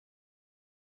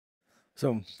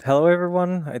Hello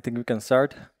everyone. I think we can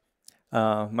start.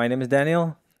 My name is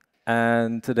Daniel,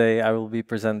 and today I will be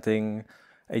presenting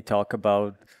a talk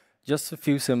about just a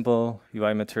few simple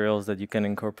UI materials that you can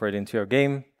incorporate into your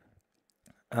game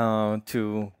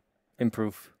to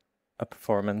improve a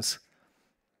performance.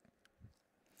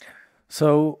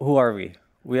 So, who are we?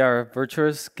 We are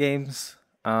Virtuos Games.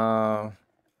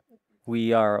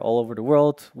 We are all over the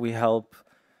world. We help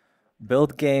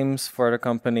build games for other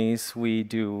companies. We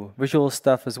do visual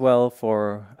stuff as well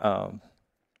for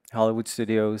Hollywood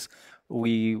studios.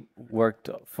 We worked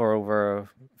for over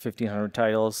 1,500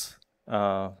 titles.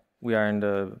 We are in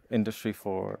the industry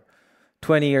for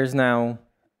 20 years now.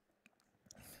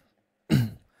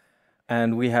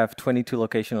 And we have 22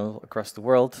 locations across the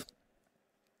world.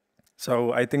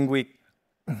 So I think we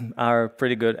are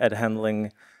pretty good at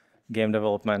handling game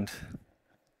development.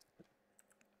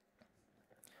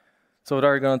 So what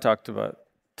are we going to talk about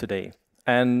today?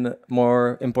 And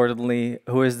more importantly,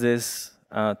 who is this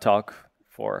talk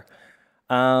for?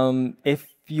 If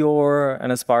you're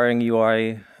an aspiring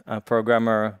UI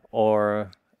programmer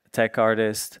or tech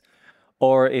artist,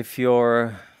 or if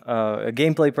you're a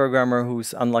gameplay programmer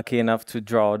who's unlucky enough to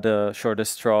draw the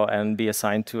shortest straw and be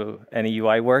assigned to any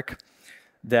UI work,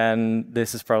 then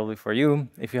this is probably for you.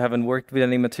 If you haven't worked with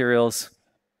any materials,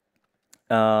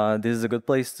 this is a good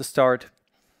place to start.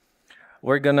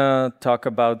 We're gonna talk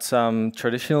about some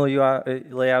traditional UI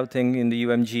layouting in the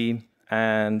UMG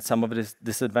and some of its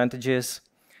disadvantages.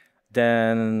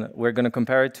 Then we're gonna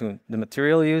compare it to the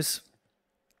material use.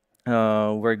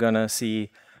 We're gonna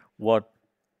see what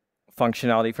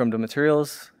functionality from the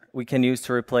materials we can use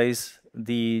to replace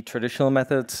the traditional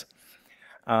methods.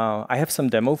 I have some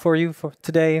demo for you for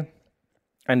today.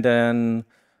 And then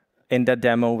in that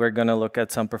demo, we're gonna look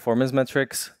at some performance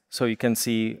metrics so you can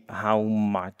see how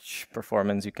much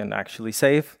performance you can actually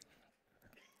save.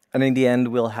 And in the end,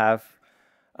 we'll have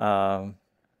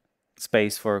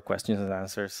space for questions and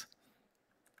answers.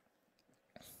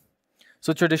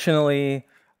 So traditionally,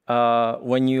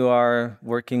 when you are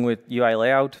working with UI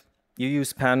layout, you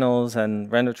use panels and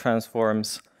render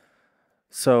transforms.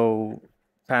 So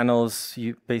panels,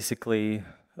 you basically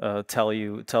tell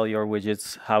your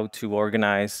widgets how to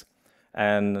organize,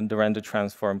 and the render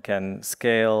transform can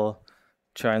scale,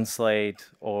 translate,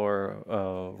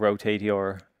 or rotate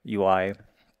your UI.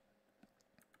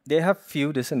 They have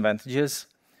few disadvantages.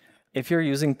 If you're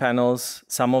using panels,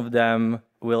 some of them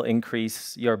will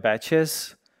increase your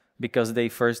batches because they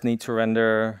first need to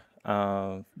render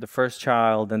the first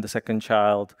child and the second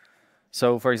child.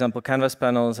 So for example, canvas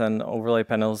panels and overlay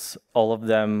panels, all of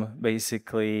them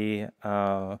basically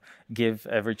give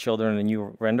every children a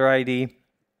new render ID.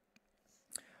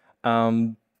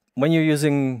 When you're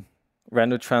using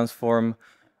render transform,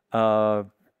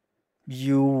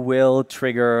 you will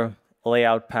trigger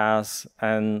layout pass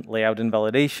and layout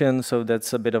invalidation, so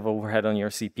that's a bit of overhead on your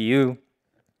CPU.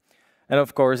 And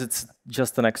of course, it's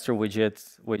just an extra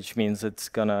widget, which means it's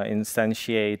gonna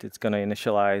instantiate, it's gonna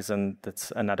initialize, and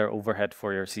that's another overhead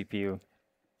for your CPU.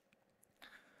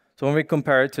 So when we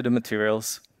compare it to the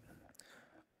materials,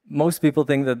 most people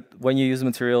think that when you use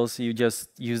materials, you just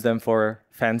use them for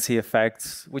fancy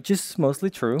effects, which is mostly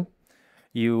true.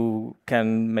 You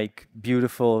can make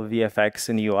beautiful VFX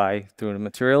in UI through the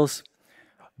materials.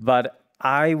 But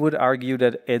I would argue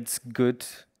that it's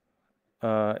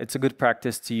a good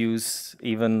practice to use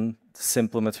even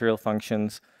simple material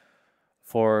functions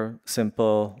for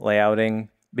simple layouting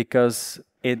because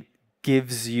it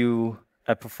gives you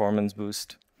a performance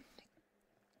boost.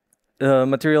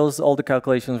 Materials, all the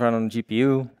calculations run on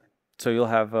GPU, so you'll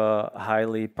have a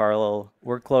highly parallel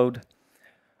workload.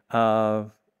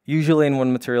 Usually in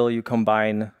one material, you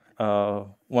combine one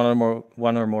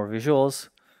or more visuals,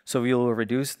 so you'll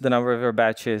reduce the number of your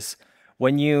batches.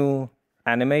 When you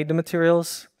animate the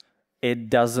materials,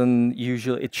 it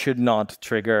should not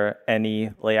trigger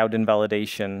any layout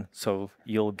invalidation, so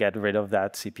you'll get rid of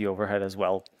that CPU overhead as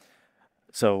well.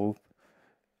 So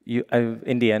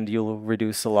in the end, you'll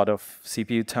reduce a lot of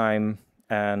CPU time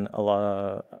and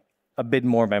a bit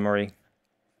more memory.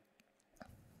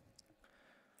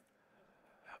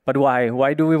 But why?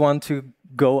 Why do we want to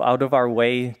go out of our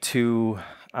way to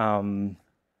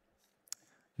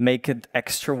make it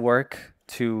extra work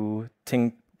to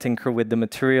tinker with the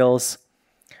materials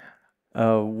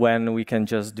when we can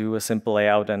just do a simple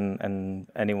layout and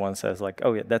anyone says like,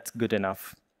 oh yeah, that's good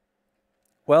enough?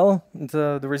 Well,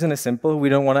 the reason is simple. We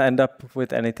don't want to end up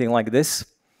with anything like this,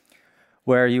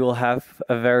 where you will have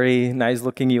a very nice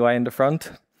looking UI in the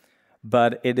front,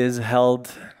 but it is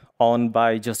held on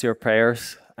by just your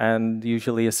prayers and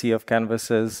usually a sea of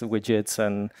canvases, widgets,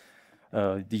 and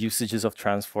the usages of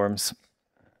transforms.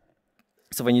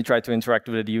 So when you try to interact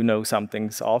with it, you know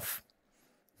something's off.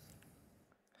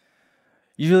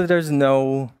 Usually there's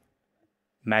no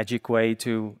magic way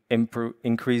to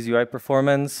increase UI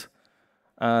performance.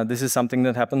 This is something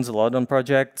that happens a lot on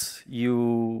projects.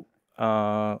 You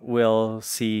will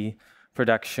see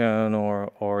production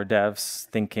or devs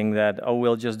thinking that, oh,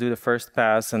 we'll just do the first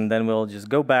pass and then we'll just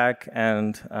go back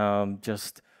and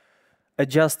just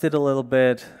adjust it a little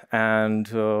bit and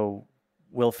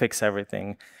we'll fix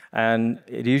everything. And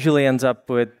it usually ends up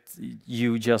with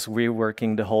you just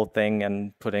reworking the whole thing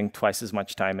and putting twice as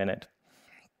much time in it.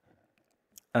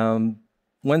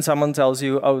 When someone tells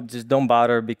you, oh, just don't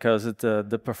bother because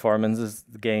the performance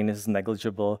gain is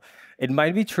negligible, it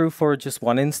might be true for just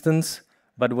one instance,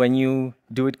 but when you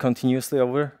do it continuously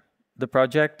over the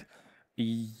project,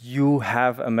 you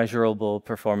have a measurable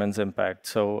performance impact.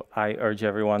 So I urge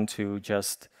everyone to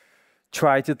just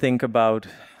try to think about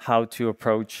how to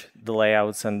approach the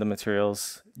layouts and the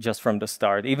materials just from the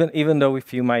start. Even though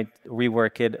if you might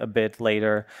rework it a bit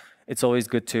later, it's always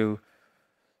good to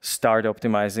start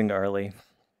optimizing early.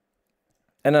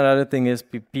 And another thing is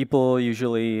people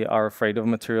usually are afraid of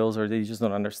materials or they just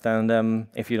don't understand them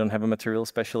if you don't have a material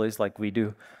specialist like we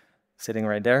do, sitting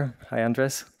right there. Hi,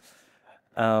 Andres.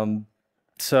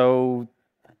 So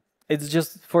it's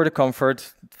just for the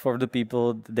comfort for the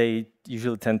people, they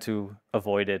usually tend to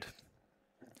avoid it.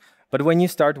 But when you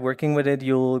start working with it,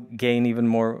 you'll gain even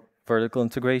more vertical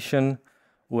integration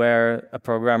where a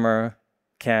programmer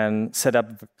can set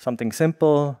up something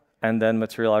simple and then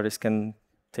material artists can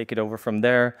take it over from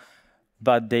there,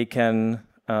 but they can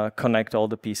connect all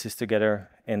the pieces together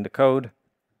in the code.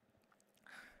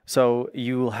 So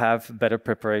you'll have better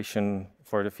preparation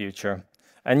for the future.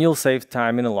 And you'll save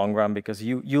time in the long run because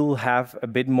you'll have a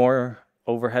bit more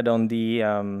overhead on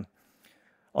the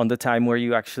time where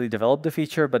you actually develop the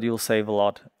feature, but you'll save a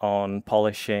lot on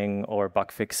polishing or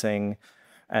bug fixing.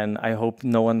 And I hope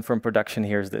no one from production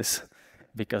hears this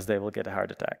because they will get a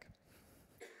heart attack.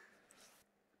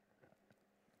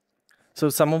 So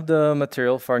some of the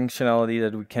material functionality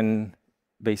that we can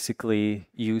basically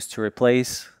use to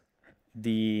replace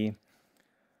the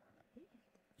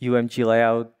UMG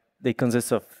layout, they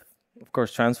consist of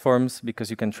course, transforms, because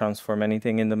you can transform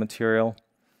anything in the material.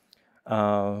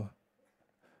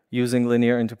 Using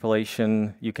linear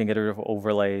interpolation, you can get rid of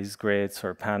overlays, grids,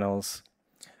 or panels.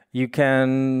 You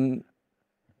can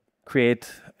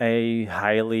create a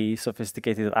highly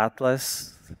sophisticated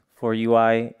atlas for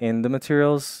UI in the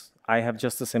materials. I have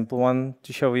just a simple one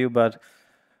to show you, but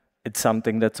it's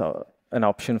something that's an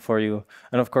option for you.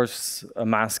 And of course,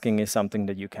 masking is something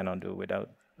that you cannot do without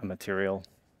a material.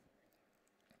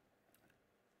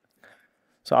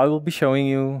 So I will be showing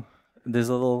you this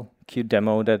little cute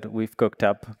demo that we've cooked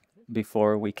up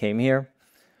before we came here.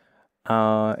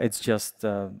 It's just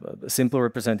a simple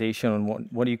representation on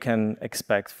what you can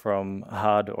expect from a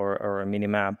HUD or a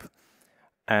minimap.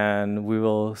 And we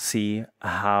will see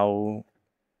how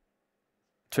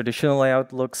traditional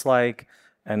layout looks like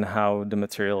and how the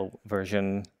material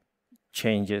version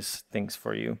changes things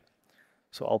for you.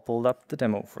 So I'll pull up the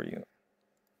demo for you.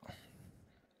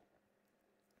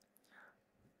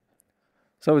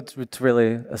 So it's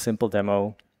really a simple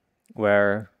demo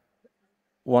where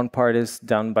one part is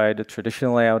done by the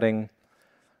traditional layouting.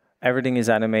 Everything is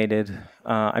animated.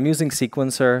 I'm using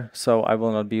sequencer, so I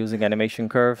will not be using animation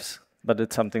curves, but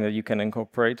it's something that you can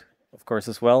incorporate, of course,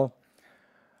 as well.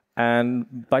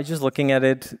 And by just looking at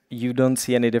it, you don't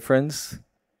see any difference.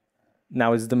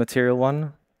 Now it's the material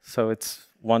one, so it's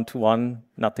one-to-one,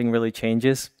 nothing really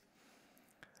changes.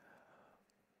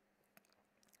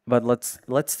 But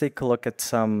let's take a look at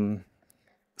some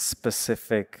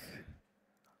specific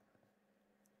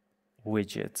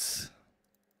widgets.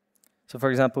 So for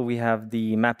example, we have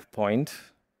the map point,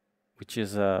 which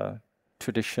is a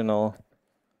traditional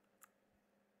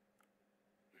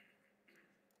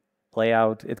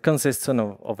layout. It consists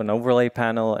of an overlay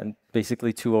panel and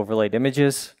basically two overlaid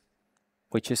images,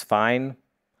 which is fine.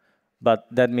 But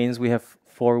that means we have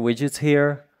 4 widgets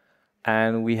here,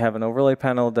 and we have an overlay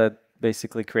panel that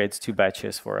basically creates 2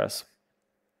 batches for us.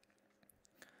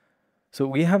 So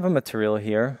we have a material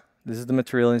here. This is the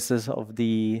material instance of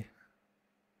the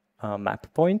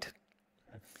map point,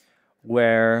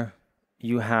 where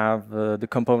you have the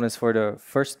components for the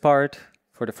first part,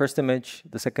 for the first image,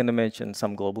 the second image, and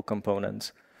some global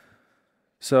components.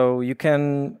 So you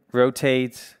can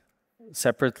rotate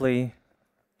separately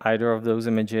either of those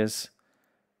images,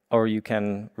 or you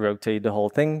can rotate the whole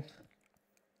thing.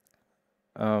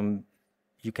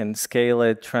 You can scale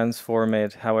it, transform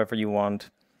it however you want.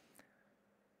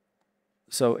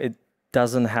 So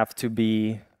doesn't have to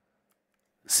be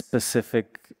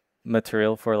specific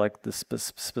material for like the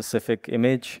specific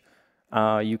image.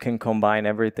 You can combine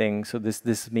everything. So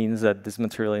this means that this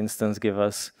material instance gives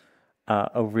us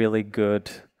a really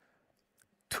good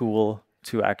tool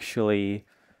to actually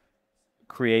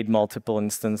create multiple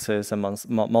instances and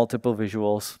multiple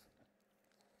visuals.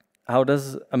 How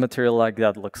does a material like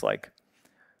that looks like?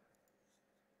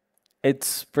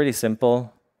 It's pretty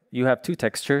simple. You have two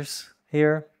textures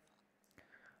here.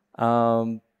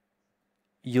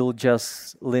 You'll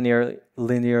just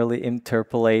linearly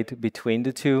interpolate between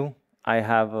the two. I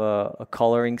have a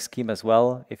coloring scheme as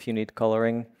well, if you need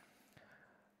coloring.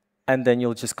 And then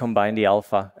you'll just combine the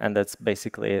alpha, and that's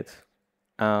basically it.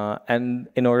 And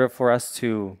in order for us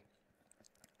to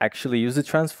actually use the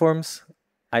transforms,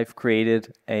 I've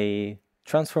created a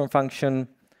transform function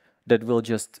that will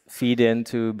just feed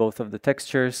into both of the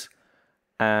textures.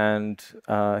 And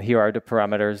here are the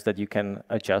parameters that you can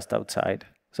adjust outside.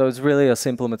 So it's really a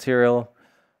simple material,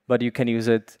 but you can use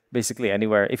it basically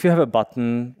anywhere. If you have a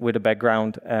button with a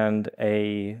background and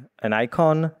an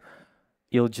icon,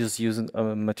 you'll just use a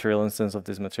material instance of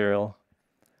this material.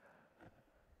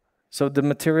 So the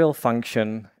material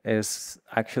function is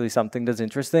actually something that's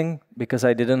interesting because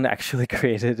I didn't actually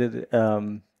create it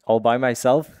all by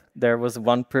myself. There was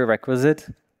one prerequisite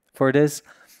for this.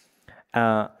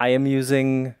 I am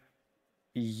using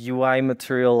UI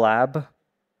Material Lab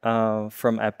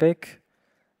from Epic.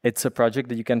 It's a project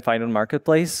that you can find on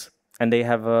Marketplace, and they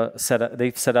have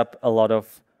they've set up a lot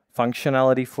of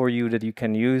functionality for you that you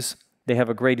can use. They have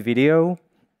a great video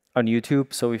on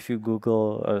YouTube. So if you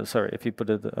Google, if you put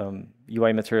it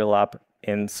UI Material Lab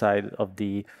inside of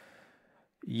the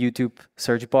YouTube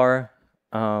search bar,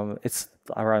 it's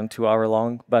around 2 hours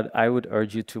long, but I would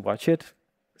urge you to watch it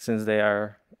since they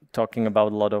are talking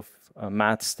about a lot of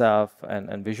math stuff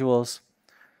and visuals.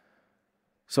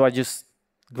 So I just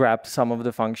grabbed some of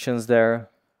the functions there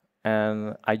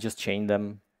and I just chained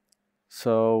them.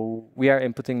 So we are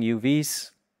inputting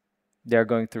UVs. They're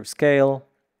going through scale.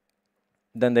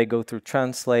 Then they go through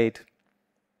translate.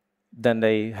 Then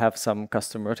they have some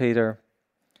custom rotator.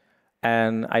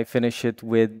 And I finish it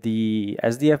with the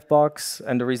SDF box.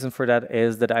 And the reason for that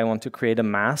is that I want to create a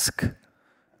mask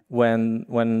when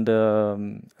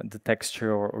the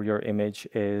texture or your image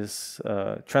is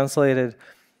translated.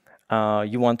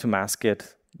 You want to mask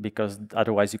it because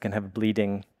otherwise you can have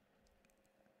bleeding.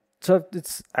 So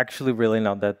it's actually really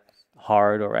not that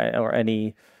hard or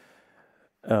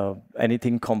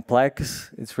anything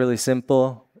complex. It's really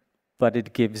simple, but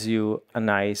it gives you a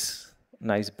nice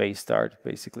base start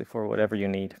basically for whatever you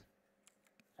need.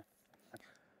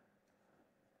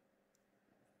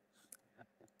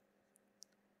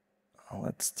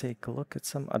 Let's take a look at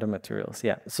some other materials.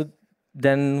 Yeah, so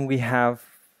then we have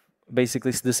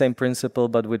basically the same principle,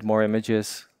 but with more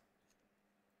images.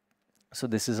 So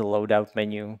this is a loadout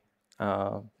menu,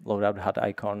 loadout HUD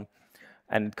icon,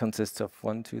 and it consists of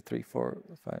 1, 2, 3, 4,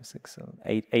 5, 6, 7,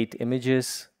 8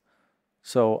 images.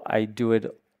 So I do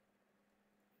it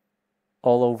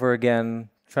all over again,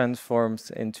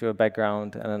 transforms into a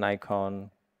background and an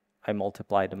icon. I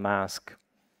multiply the mask.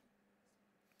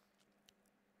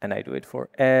 And I do it for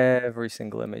every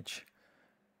single image.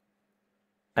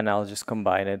 And I'll just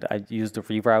combine it. I use the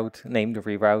reroute, name the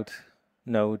reroute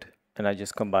node, and I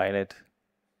just combine it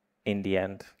in the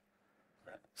end.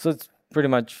 So it's pretty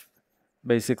much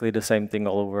basically the same thing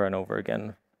all over and over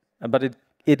again. But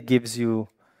it gives you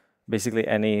basically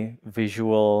any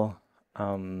visual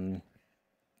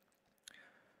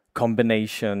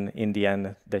combination in the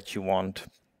end that you want.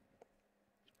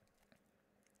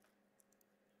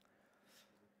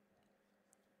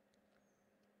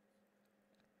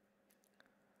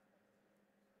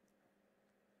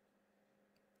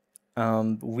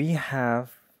 We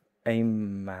have a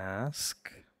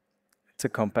mask. It's a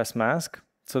compass mask.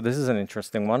 So this is an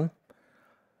interesting one.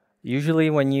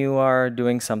 Usually when you are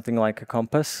doing something like a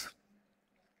compass,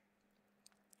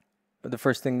 the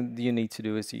first thing you need to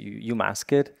do is you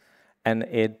mask it, and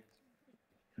it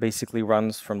basically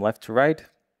runs from left to right,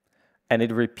 and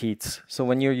it repeats. So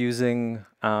when you're using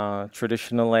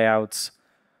traditional layouts,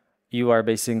 you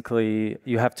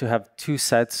have to have 2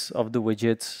 sets of the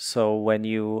widgets. So when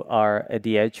you are at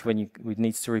the edge, when it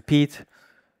needs to repeat,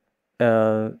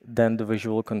 then the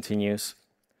visual continues.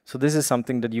 So this is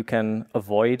something that you can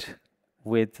avoid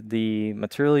with the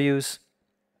material use.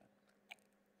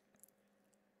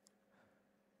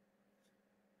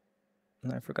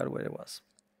 I forgot what it was.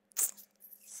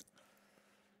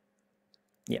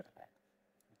 Yeah.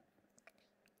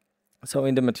 So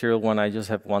in the material one, I just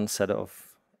have one set of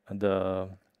the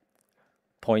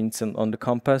points on the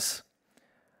compass.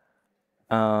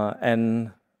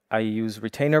 And I use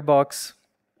retainer box,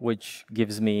 which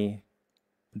gives me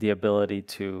the ability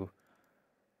to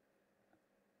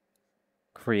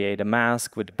create a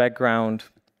mask with background,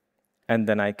 and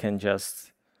then I can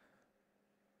just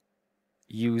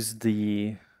use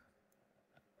the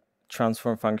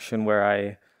transform function where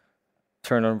I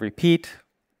turn on repeat.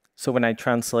 So when I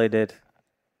translate it,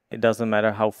 it doesn't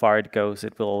matter how far it goes,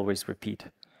 it will always repeat.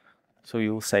 So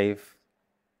you will save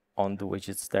on the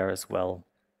widgets there as well.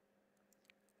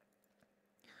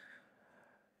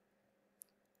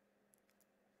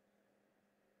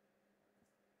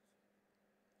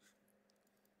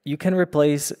 You can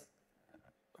replace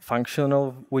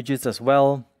functional widgets as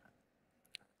well.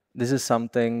 This is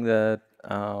something that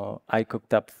I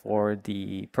cooked up for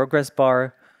the progress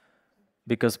bar,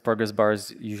 because progress bar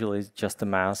is usually just a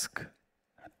mask.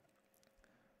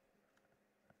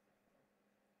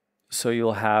 So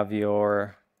you'll have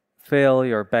your fill,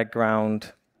 your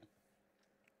background,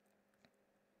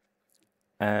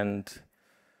 and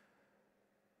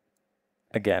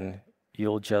again,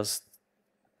 you'll just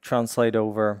translate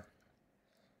over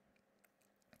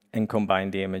and combine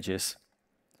the images.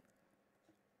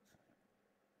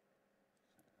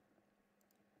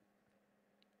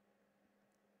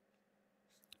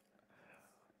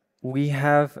 We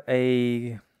have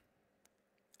a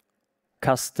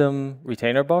custom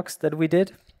retainer box that we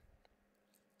did.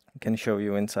 I can show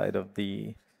you inside of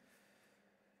the,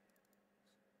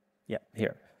 yeah,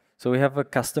 here. So we have a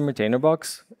custom retainer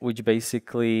box, which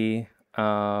basically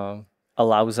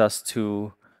allows us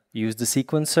to use the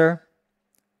sequencer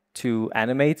to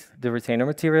animate the retainer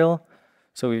material.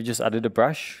 So we've just added a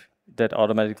brush that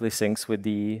automatically syncs with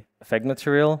the effect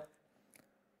material.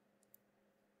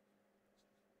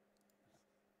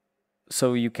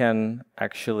 So you can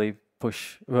actually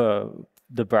push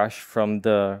the brush from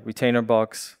the retainer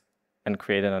box and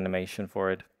create an animation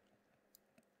for it.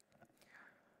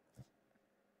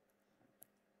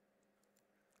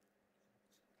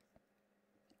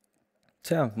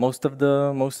 So yeah, most of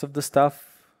the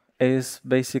stuff is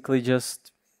basically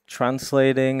just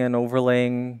translating and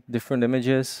overlaying different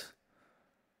images.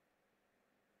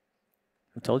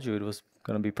 I told you it was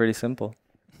going to be pretty simple.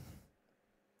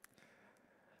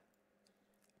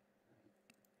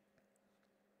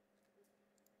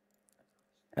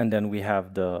 And then we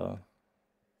have the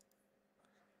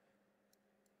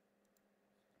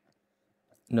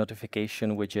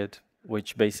notification widget,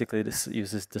 which basically this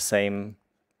uses the same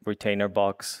retainer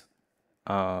box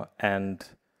and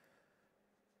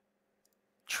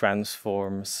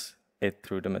transforms it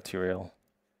through the material.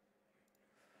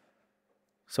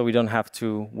 So we don't have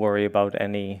to worry about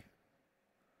any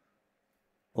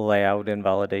layout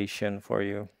invalidation for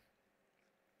you.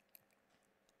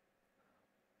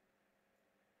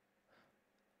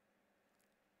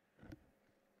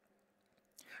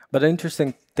 But the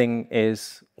interesting thing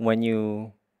is when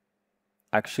you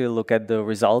actually look at the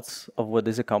results of what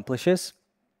this accomplishes.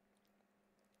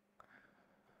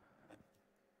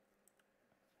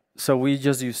 So we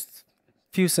just used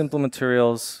a few simple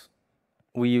materials.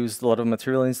 We used a lot of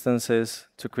material instances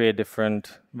to create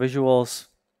different visuals.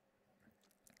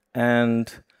 And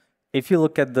if you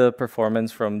look at the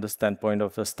performance from the standpoint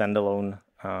of a standalone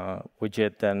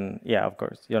widget, then yeah, of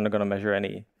course, you're not going to measure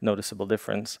any noticeable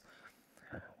difference.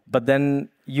 But then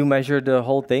you measure the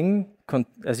whole thing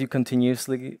as you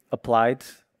continuously applied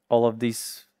all of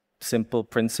these simple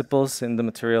principles in the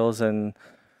materials, and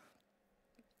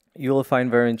you will find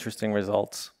very interesting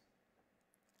results.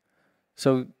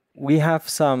 So we have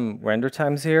some render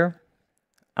times here.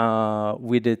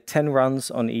 We did 10 runs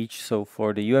on each, so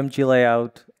for the UMG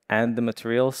layout and the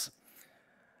materials.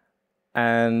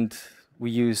 And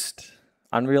we used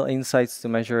Unreal Insights to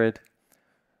measure it.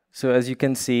 So as you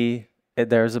can see,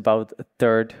 there's about a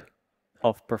third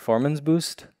of performance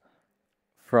boost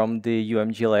from the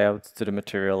UMG layout to the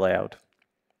material layout.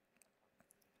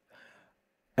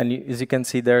 And as you can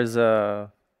see, there's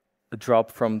a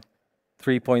drop from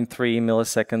 3.3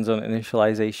 milliseconds on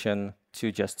initialization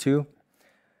to just 2.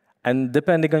 And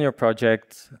depending on your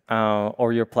project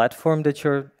or your platform that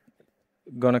you're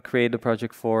going to create a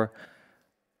project for,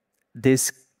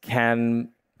 this can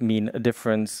mean a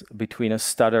difference between a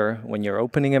stutter when you're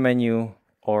opening a menu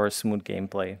or a smooth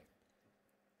gameplay.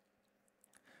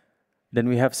 Then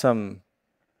we have some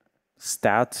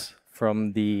stats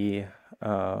from the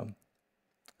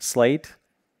slate.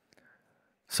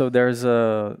 So there's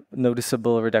a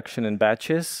noticeable reduction in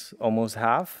batches, almost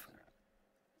half.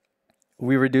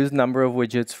 We reduced number of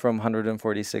widgets from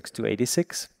 146 to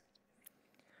 86.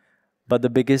 But the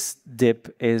biggest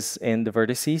dip is in the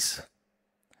vertices,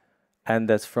 and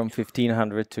that's from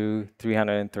 1,500 to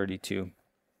 332.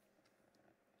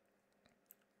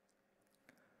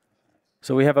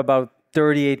 So we have about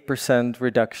 38%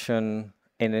 reduction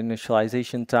in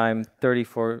initialization time,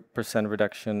 34%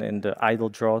 reduction in the idle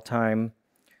draw time,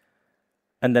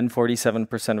 and then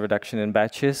 47% reduction in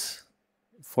batches,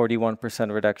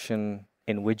 41% reduction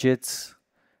in widgets,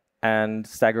 and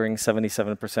staggering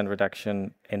 77%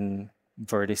 reduction in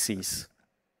vertices.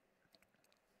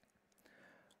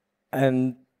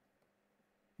 And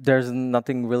there's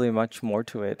nothing really much more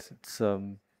to it. It's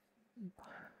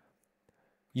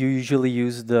you usually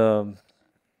use the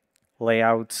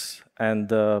layouts and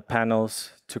the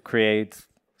panels to create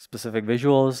specific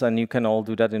visuals, and you can all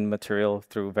do that in Material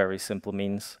through very simple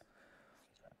means.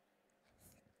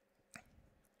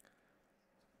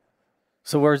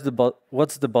 So what's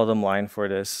the bottom line for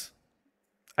this?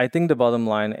 I think the bottom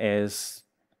line is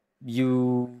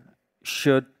you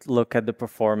should look at the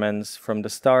performance from the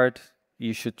start.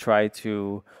 You should try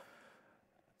to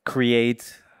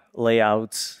create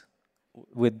layouts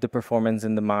with the performance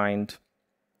in the mind,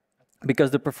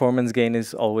 because the performance gain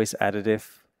is always additive.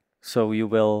 So you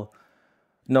will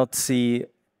not see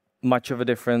much of a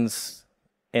difference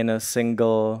in a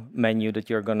single menu that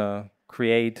you're gonna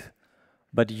create,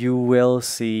 but you will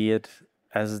see it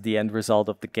as the end result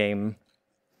of the game.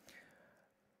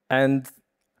 And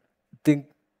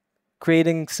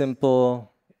creating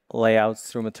simple layouts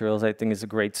through materials, I think, is a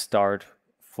great start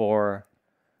for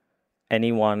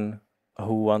anyone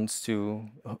who wants to,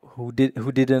 who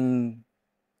didn't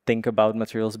think about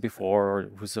materials before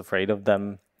or who's afraid of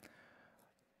them.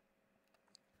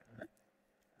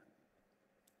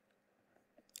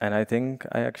 And I think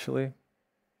I actually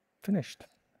finished.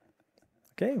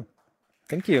 Okay,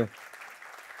 thank you.